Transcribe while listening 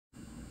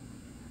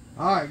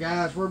Alright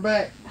guys, we're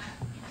back.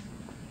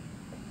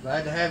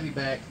 Glad to have you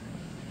back.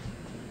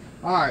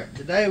 Alright,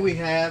 today we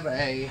have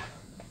a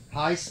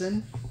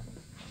Hisun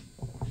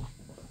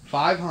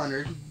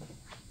 500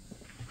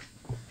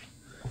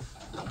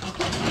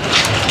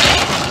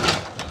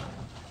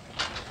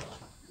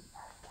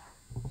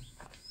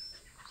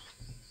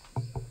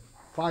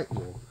 Fight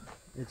Wolf.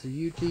 It's a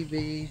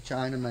UTV,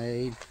 China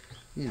made,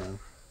 you know.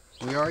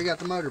 We already got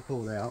the motor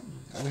pulled out.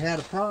 We had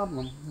a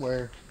problem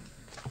where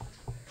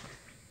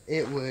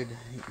it would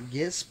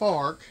get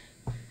spark,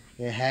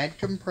 it had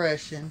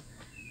compression,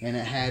 and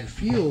it had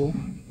fuel,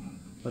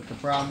 but the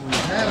problem we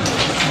had was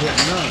it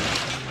wouldn't run.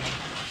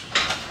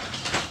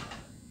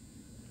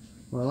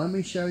 Well, let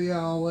me show you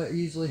all what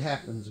usually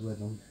happens with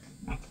them.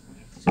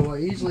 So what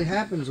usually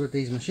happens with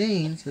these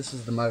machines, this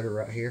is the motor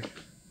right here,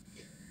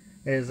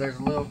 is there's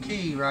a little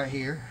key right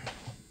here,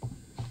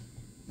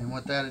 and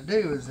what that'll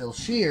do is it'll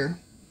shear,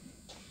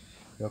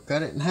 they'll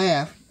cut it in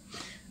half,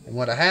 and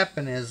what'll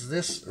happen is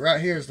this right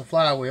here is the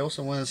flywheel,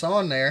 so when it's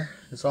on there,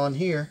 it's on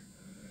here,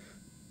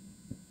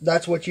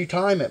 that's what you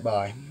time it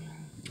by.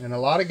 And a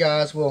lot of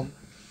guys will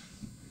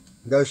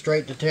go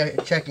straight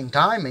to checking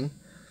timing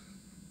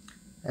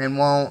and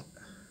won't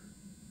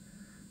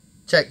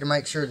check to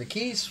make sure the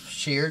key's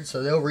sheared,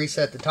 so they'll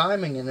reset the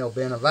timing and they'll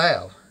bend a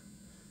valve.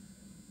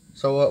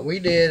 So what we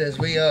did is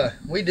we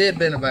did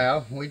bend a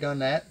valve. We done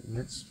that.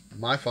 It's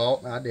my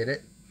fault. I did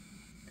it.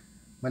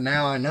 But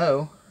now I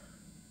know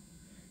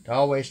to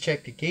always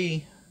check the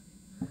key,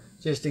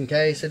 just in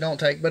case. It don't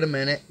take but a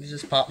minute. It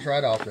just pops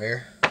right off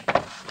there.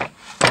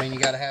 I mean, you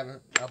got to have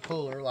a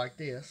puller like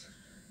this.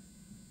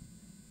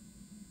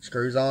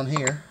 Screws on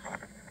here,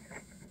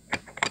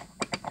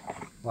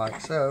 like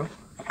so,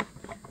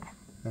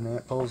 and then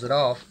it pulls it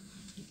off.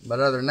 But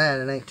other than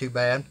that, it ain't too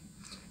bad.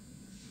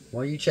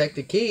 Well, you check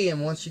the key,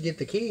 and once you get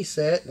the key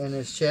set and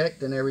it's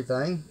checked and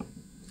everything,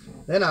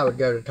 then I would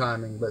go to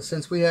timing. But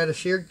since we had a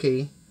sheared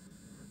key,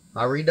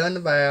 I redone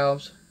the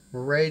valves.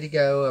 We're ready to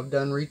go. I've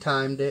done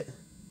retimed it.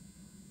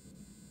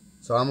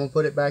 So I'm going to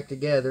put it back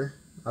together.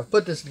 I've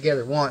put this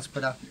together once,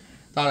 but I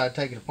thought I'd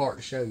take it apart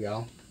to show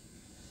y'all.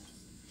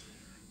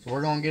 So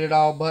we're going to get it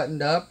all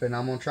buttoned up, and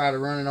I'm going to try to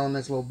run it on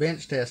this little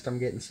bench test I'm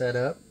getting set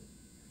up.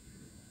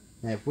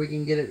 And if we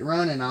can get it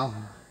running,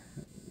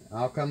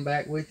 I'll come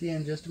back with you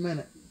in just a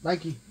minute.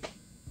 Thank you.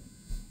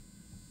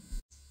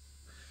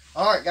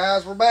 Alright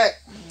guys, we're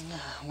back.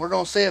 We're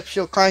going to see if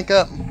she'll crank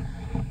up and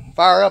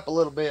fire up a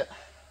little bit.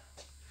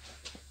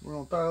 We're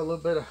going to throw a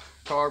little bit of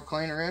carb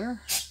cleaner in her.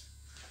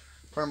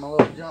 Turn my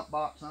little jump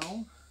box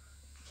on.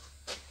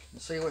 And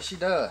see what she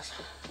does.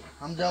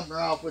 I'm jumping her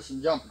off with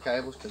some jumper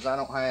cables because I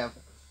don't have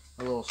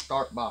a little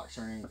start box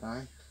or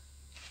anything.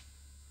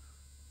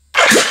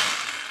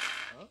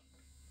 Oh.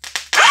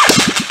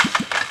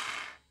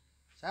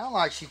 Sound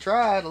like she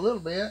tried a little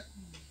bit.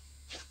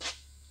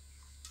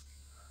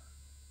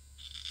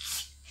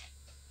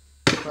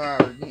 Try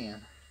her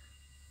again.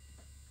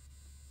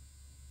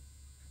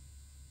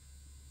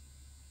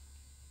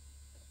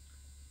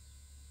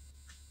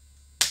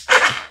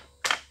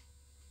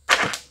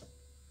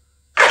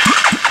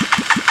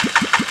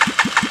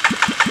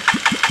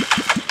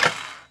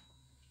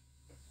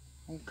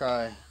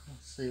 Okay,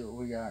 let's see what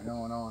we got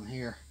going on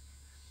here.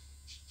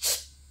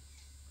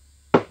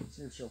 Let's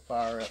see if she'll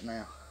fire up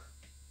now.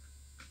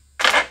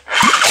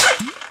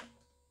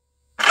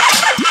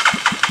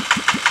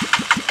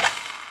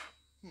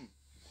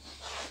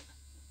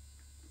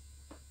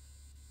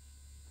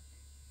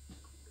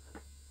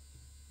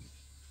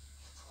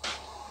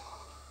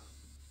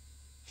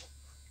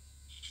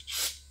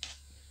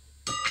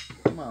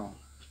 Come on.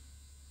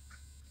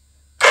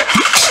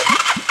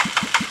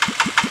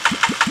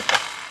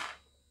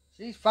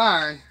 She's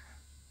firing.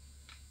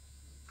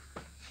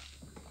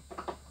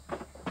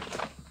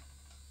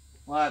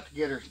 We'll have to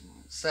get her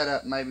set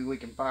up. Maybe we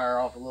can fire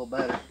off a little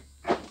better.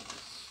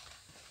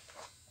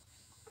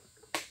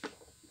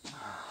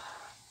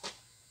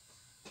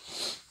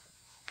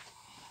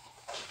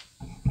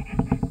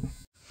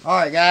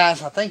 Alright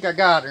guys, I think I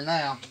got her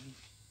now.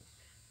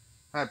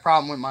 I had a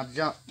problem with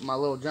my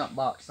little jump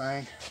box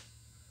thing.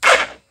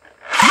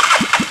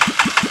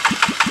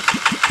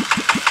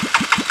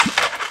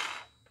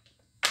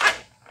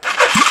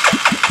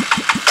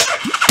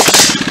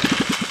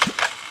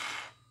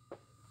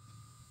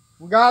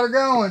 We got her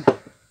going.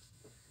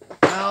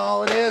 Now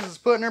all it is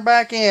putting her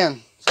back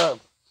in. So,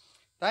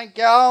 thank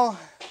y'all.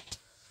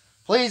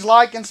 Please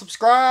like and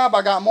subscribe.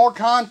 I got more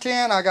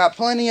content. I got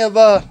plenty of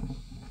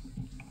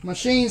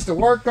machines to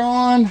work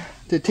on,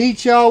 to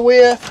teach y'all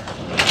with.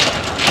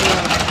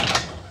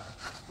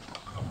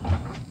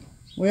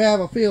 We have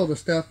a field of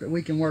stuff that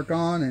we can work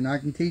on, and I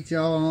can teach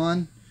y'all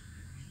on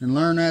and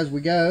learn as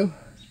we go.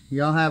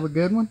 Y'all have a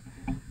good one,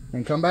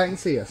 and come back and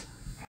see us.